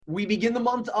We begin the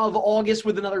month of August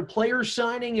with another player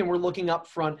signing, and we're looking up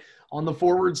front on the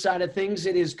forward side of things.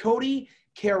 It is Cody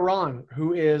Caron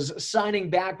who is signing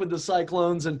back with the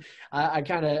Cyclones, and I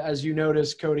kind of, as you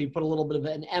noticed, Cody, put a little bit of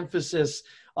an emphasis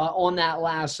on that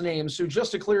last name. So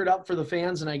just to clear it up for the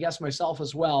fans, and I guess myself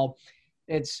as well,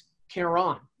 it's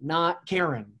Caron, not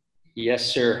Caron. Yes,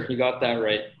 sir. You got that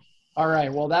right. All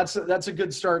right. Well, that's a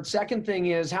good start. Second thing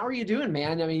is, how are you doing,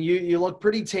 man? I mean, you look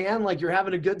pretty tan, like you're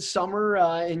having a good summer,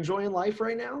 enjoying life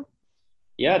right now.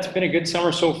 Yeah, it's been a good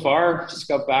summer so far. Just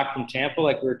got back from Tampa,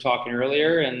 like we were talking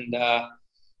earlier, and a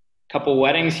couple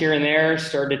weddings here and there.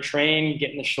 Started to train,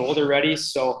 getting the shoulder ready.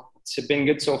 So it's been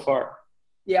good so far.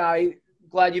 Yeah, I'm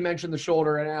glad you mentioned the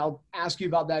shoulder, and I'll ask you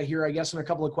about that here, I guess, in a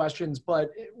couple of questions.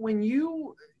 But when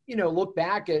you look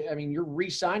back at, I mean, you're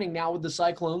re-signing now with the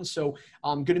Cyclones, so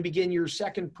going to begin your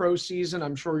second pro season.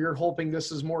 I'm sure you're hoping this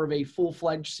is more of a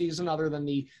full-fledged season other than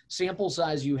the sample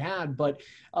size you had. But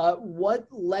what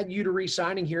led you to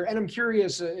re-signing here? And I'm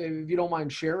curious, if you don't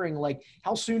mind sharing, like,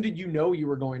 how soon did you know you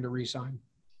were going to re-sign?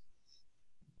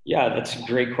 Yeah, that's a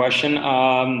great question.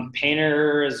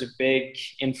 Painter is a big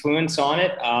influence on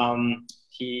it.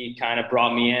 He kind of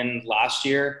brought me in last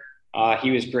year.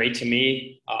 He was great to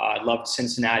me. I loved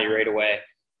Cincinnati right away.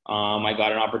 I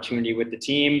got an opportunity with the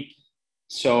team.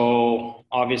 So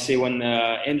obviously when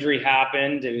the injury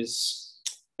happened, it was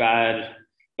bad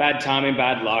timing,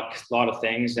 bad luck, a lot of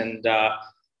things. And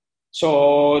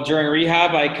so during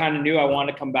rehab, I kind of knew I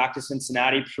wanted to come back to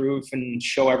Cincinnati, prove and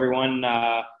show everyone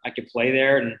I could play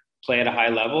there and play at a high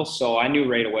level. So I knew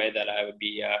right away that I would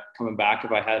be coming back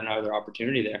if I had another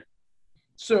opportunity there.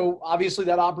 So obviously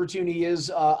that opportunity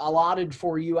is allotted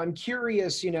for you. I'm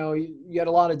curious, you had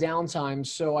a lot of downtime.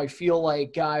 So I feel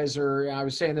like guys I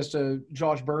was saying this to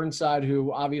Josh Burnside,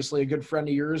 who obviously a good friend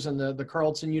of yours and the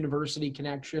Carleton University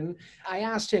connection. I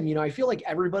asked him, I feel like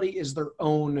everybody is their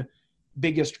own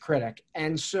biggest critic.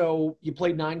 And so you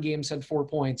played 9 games, had 4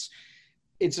 points.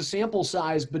 It's a sample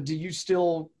size, but do you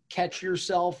still catch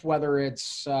yourself, whether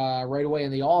it's right away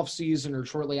in the off season or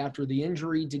shortly after the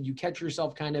injury? Did you catch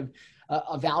yourself kind of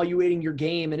evaluating your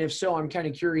game? And if so, I'm kind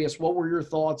of curious, what were your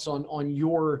thoughts on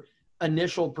your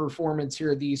initial performance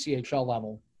here at the ECHL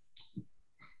level?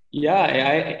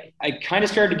 Yeah, I kind of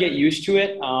started to get used to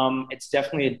it. It's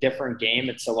definitely a different game.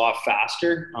 It's a lot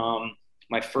faster.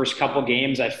 My first couple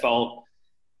games, I felt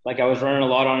like I was running a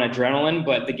lot on adrenaline,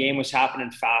 but the game was happening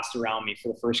fast around me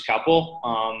for the first couple.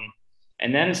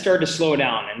 And then it started to slow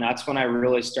down. And that's when I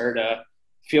really started to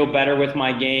feel better with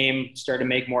my game, started to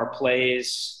make more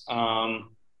plays.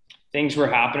 Things were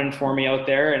happening for me out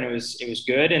there, and it was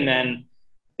good. And then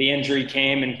the injury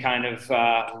came and kind of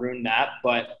ruined that.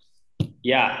 But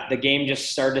yeah, the game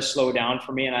just started to slow down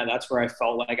for me, and that's where I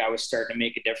felt like I was starting to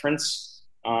make a difference.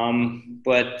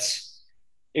 But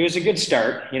it was a good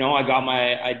start.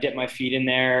 I dipped my feet in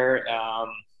there.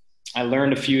 I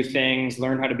learned a few things,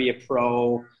 learned how to be a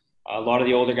pro. A lot of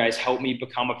the older guys helped me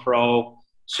become a pro.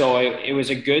 So it was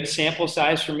a good sample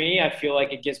size for me. I feel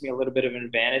like it gives me a little bit of an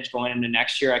advantage going into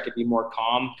next year. I could be more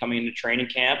calm coming into training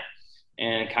camp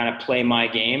and kind of play my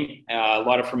game. A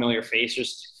lot of familiar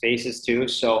faces too.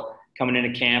 So coming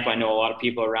into camp, I know a lot of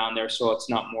people around there, so it's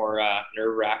not more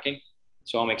nerve-wracking.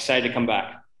 So I'm excited to come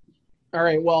back. All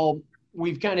right. Well,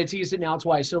 we've kind of teased it now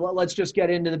twice, so let's just get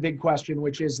into the big question,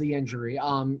 which is the injury.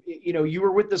 You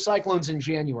were with the Cyclones in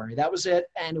January. That was it,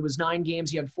 and it was 9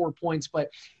 games. You had 4 points, but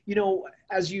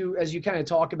as you kind of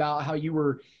talk about how you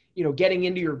were, getting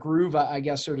into your groove, I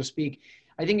guess, so to speak.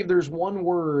 I think if there's one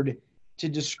word to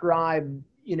describe,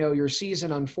 your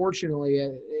season, unfortunately,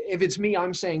 if it's me,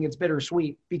 I'm saying it's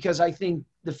bittersweet, because I think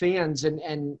the fans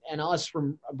and us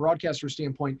from a broadcaster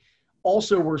standpoint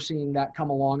also were seeing that come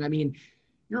along. I mean,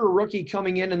 you're a rookie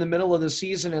coming in the middle of the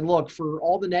season, and look, for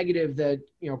all the negative that,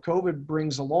 COVID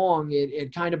brings along,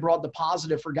 it kind of brought the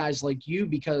positive for guys like you,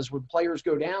 because when players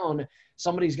go down,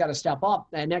 somebody's got to step up.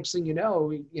 And next thing you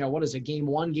know, what is it, game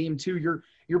 1, game 2,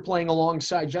 you're playing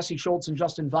alongside Jesse Schultz and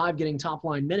Justin Vaive getting top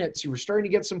line minutes. You were starting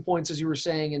to get some points, as you were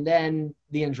saying, and then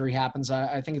the injury happens.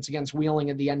 I think it's against Wheeling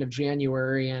at the end of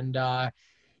January, and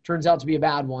turns out to be a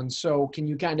bad one. So can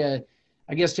you kind of,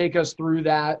 I guess, take us through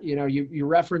that? You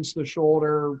referenced the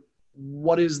shoulder.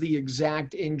 What is the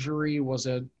exact injury? Was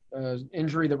it an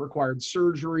injury that required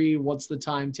surgery? What's the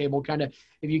timetable? Kind of,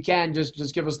 if you can,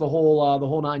 just give us the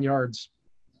whole 9 yards.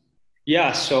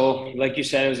 Yeah. So like you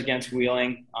said, it was against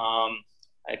Wheeling.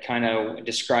 I kind of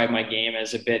describe my game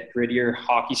as a bit grittier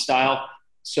hockey style.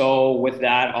 So with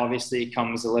that, obviously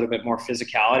comes a little bit more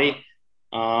physicality.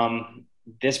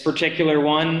 This particular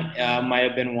one might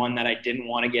have been one that I didn't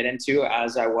want to get into,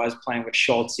 as I was playing with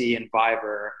Schultz and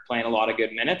Vaive, playing a lot of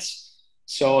good minutes.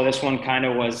 So this one kind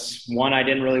of was one I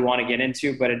didn't really want to get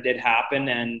into, but it did happen.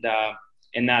 And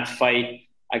in that fight,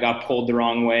 I got pulled the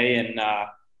wrong way, and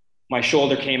my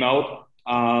shoulder came out.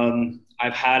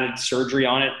 I've had surgery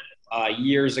on it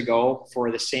years ago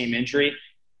for the same injury.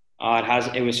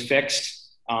 It was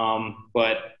fixed,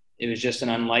 but it was just an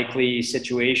unlikely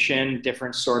situation,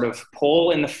 different sort of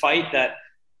pull in the fight that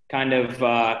kind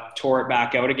of tore it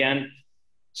back out again.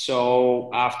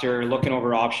 So after looking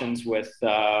over options with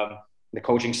the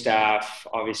coaching staff,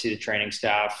 obviously the training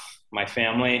staff, my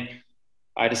family,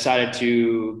 I decided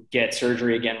to get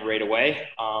surgery again right away.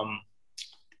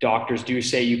 Doctors do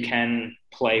say you can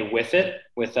play with it,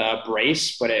 with a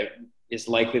brace, but it is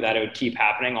likely that it would keep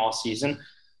happening all season.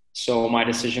 So my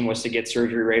decision was to get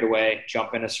surgery right away,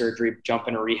 jump into surgery, jump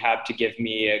into rehab to give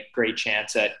me a great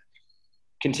chance at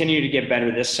continue to get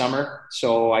better this summer.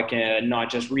 So I can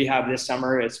not just rehab this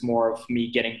summer, it's more of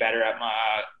me getting better at my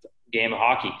game of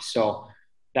hockey. So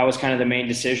that was kind of the main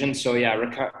decision. So yeah,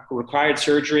 required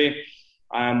surgery.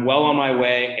 I'm well on my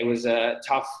way. It was a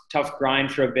tough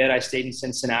grind for a bit. I stayed in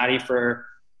Cincinnati for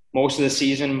most of the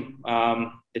season.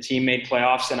 The team made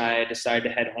playoffs, and I decided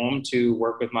to head home to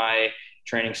work with my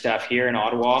training staff here in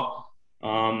Ottawa.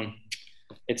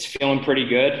 It's feeling pretty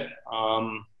good.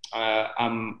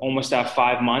 I'm almost at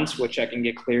 5 months, which I can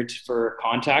get cleared for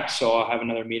contact. So I'll have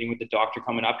another meeting with the doctor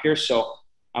coming up here. So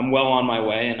I'm well on my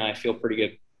way, and I feel pretty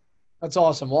good. That's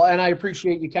awesome. Well, and I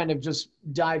appreciate you kind of just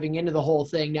diving into the whole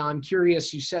thing. Now, I'm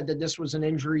curious, you said that this was an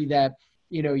injury that,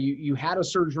 you had a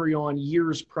surgery on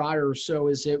years prior. So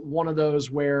is it one of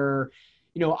those where,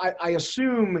 I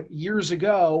assume years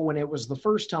ago when it was the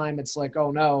first time, it's like, oh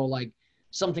no, like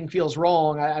something feels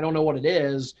wrong. I don't know what it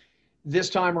is. This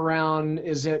time around,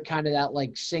 is it kind of that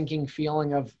like sinking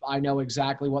feeling of, I know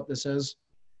exactly what this is?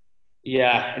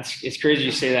 Yeah, it's crazy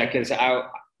you say that, because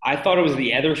I thought it was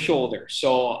the other shoulder.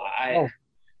 So I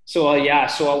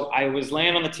was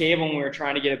laying on the table and we were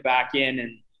trying to get it back in,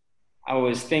 and I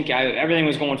was thinking everything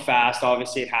was going fast.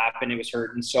 Obviously it happened, it was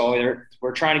hurting. So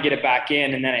we're trying to get it back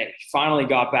in, and then it finally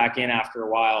got back in after a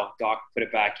while. Doc put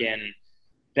it back in. And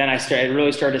then it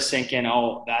really started to sink in.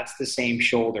 Oh, that's the same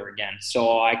shoulder again.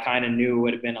 So I kind of knew it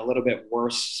would have been a little bit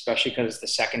worse, especially because it's the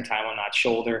second time on that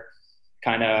shoulder.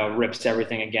 Kind of rips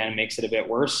everything again and makes it a bit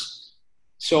worse.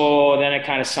 So then it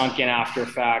kind of sunk in after a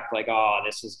fact, like, oh,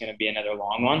 this is going to be another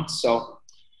long one. So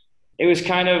it was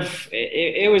kind of,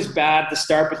 it was bad to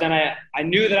start, but then I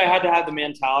knew that I had to have the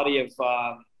mentality of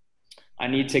I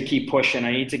need to keep pushing.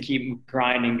 I need to keep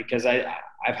grinding, because I've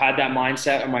had that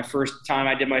mindset on my first time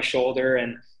I did my shoulder,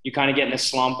 and you kind of get in a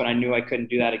slump, and I knew I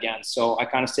couldn't do that again. So I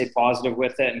kind of stayed positive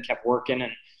with it and kept working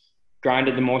and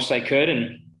grinded the most I could,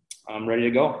 and I'm ready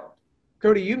to go.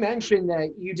 Cody, you mentioned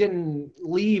that you didn't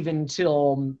leave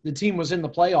until the team was in the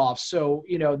playoffs. So,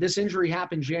 this injury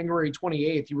happened January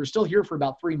 28th. You were still here for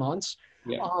about 3 months.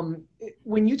 Yeah.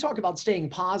 When you talk about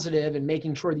staying positive and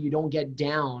making sure that you don't get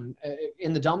down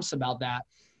in the dumps about that,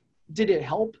 did it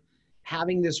help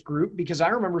having this group? Because I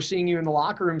remember seeing you in the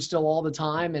locker room still all the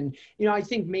time. And, I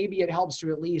think maybe it helps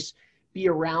to at least be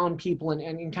around people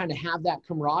and kind of have that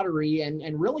camaraderie.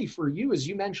 And really for you, as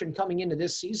you mentioned, coming into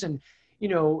this season,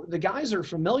 the guys are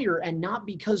familiar, and not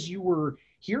because you were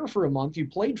here for a month, you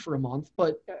played for a month,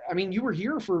 but you were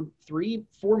here for 3-4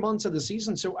 months of the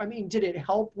season. So, did it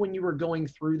help when you were going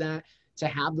through that to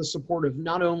have the support of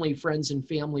not only friends and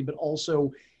family, but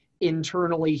also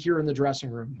internally here in the dressing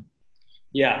room?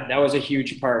 Yeah, that was a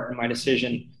huge part in my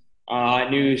decision. I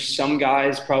knew some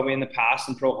guys probably in the past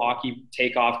in pro hockey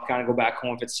take off, kind of go back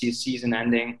home if it's season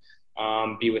ending,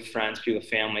 be with friends, be with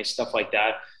family, stuff like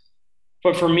that.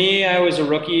 But for me, I was a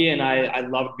rookie, and I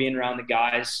loved being around the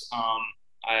guys.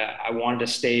 I wanted to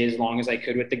stay as long as I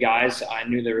could with the guys. I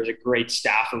knew there was a great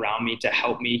staff around me to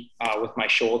help me with my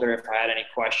shoulder if I had any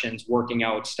questions, working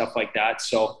out, stuff like that.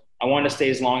 So I wanted to stay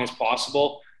as long as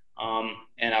possible,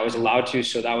 and I was allowed to,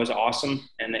 so that was awesome.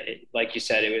 And like you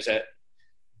said,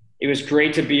 it was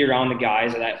great to be around the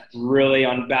guys that really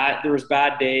there was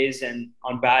bad days, and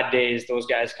on bad days, those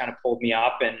guys kind of pulled me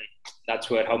up, and that's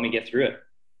what helped me get through it.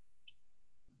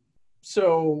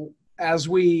 So as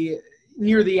we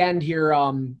near the end here,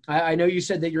 I know you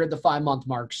said that you're at the 5-month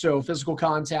mark. So physical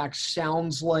contact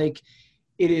sounds like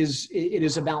it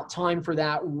is about time for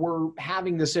that. We're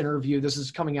having this interview. This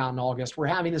is coming out in August. We're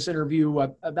having this interview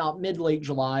about late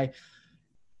July.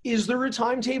 Is there a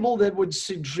timetable that would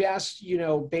suggest,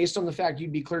 based on the fact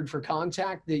you'd be cleared for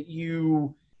contact, that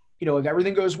if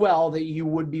everything goes well, that you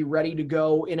would be ready to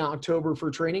go in October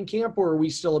for training camp, or are we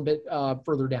still a bit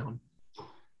further down?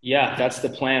 Yeah, that's the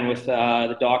plan with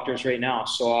the doctors right now.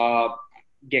 So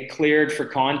get cleared for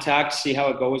contact, see how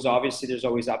it goes. Obviously, there's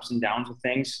always ups and downs with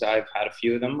things. I've had a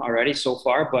few of them already so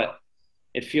far, but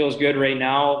it feels good right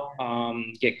now.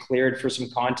 Get cleared for some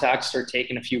contact, start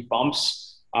taking a few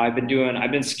bumps. I've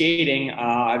been skating.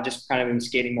 I've just kind of been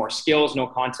skating more skills, no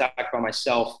contact by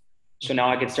myself. So now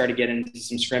I can start to get into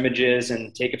some scrimmages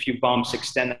and take a few bumps,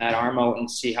 extend that arm out and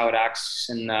see how it acts.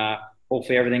 And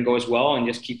hopefully everything goes well and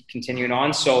just keep continuing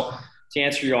on. So to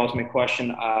answer your ultimate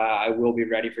question, I will be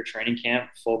ready for training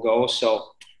camp, full go. So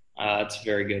it's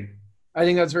very good. I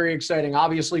think that's very exciting,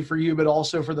 obviously for you, but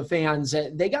also for the fans.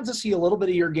 They got to see a little bit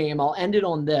of your game. I'll end it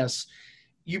on this.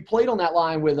 You played on that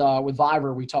line with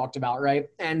Vaive we talked about, right?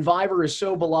 And Vaive is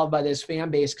so beloved by this fan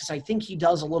base because I think he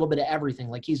does a little bit of everything.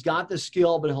 Like he's got the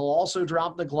skill, but he'll also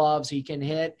drop the gloves. He can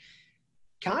hit.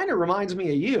 Kind of reminds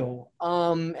me of you.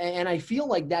 And I feel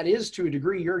like that is to a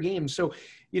degree your game. So,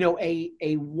 you know, a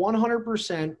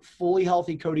 100% fully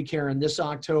healthy Cody Caron this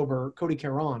October,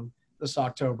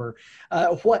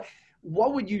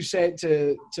 what would you say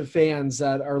to fans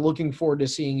that are looking forward to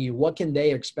seeing you? What can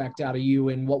they expect out of you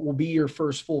and what will be your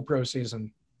first full pro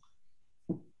season?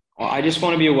 Well, I just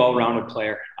want to be a well-rounded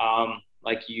player.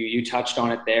 Like you touched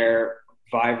on it there.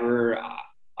 Vaive,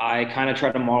 I kind of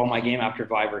try to model my game after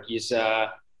Vaive. He's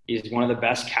one of the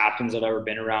best captains I've ever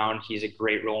been around. He's a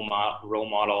great role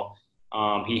model.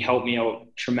 He helped me out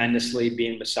tremendously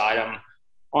being beside him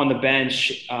on the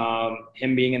bench.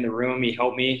 Him being in the room, he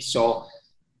helped me. So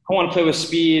I want to play with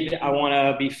speed. I want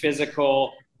to be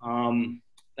physical.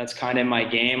 That's kind of my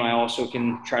game. I also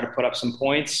can try to put up some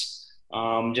points.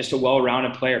 Just a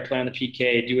well-rounded player, play on the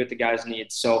PK, do what the guys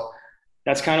need. So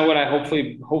that's kind of what I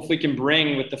hopefully can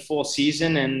bring with the full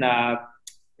season. And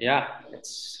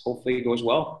hopefully it goes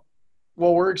well.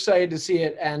 Well, we're excited to see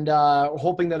it and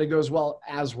hoping that it goes well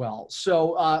as well.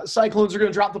 So Cyclones are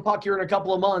going to drop the puck here in a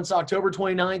couple of months. October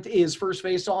 29th is first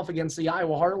face-off against the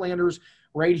Iowa Heartlanders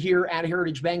right here at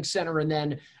Heritage Bank Center. And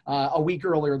then a week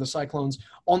earlier, the Cyclones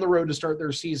on the road to start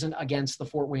their season against the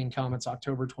Fort Wayne Comets,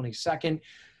 October 22nd.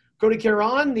 Cody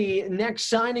Caron, the next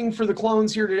signing for the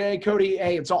Clones here today. Cody,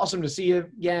 hey, it's awesome to see you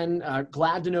again.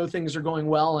 Glad to know things are going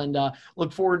well and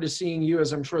look forward to seeing you,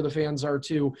 as I'm sure the fans are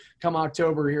too, come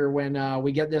October here when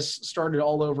we get this started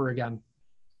all over again.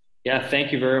 Yeah,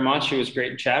 thank you very much. It was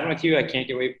great chatting with you. I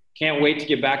can't wait to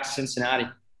get back to Cincinnati.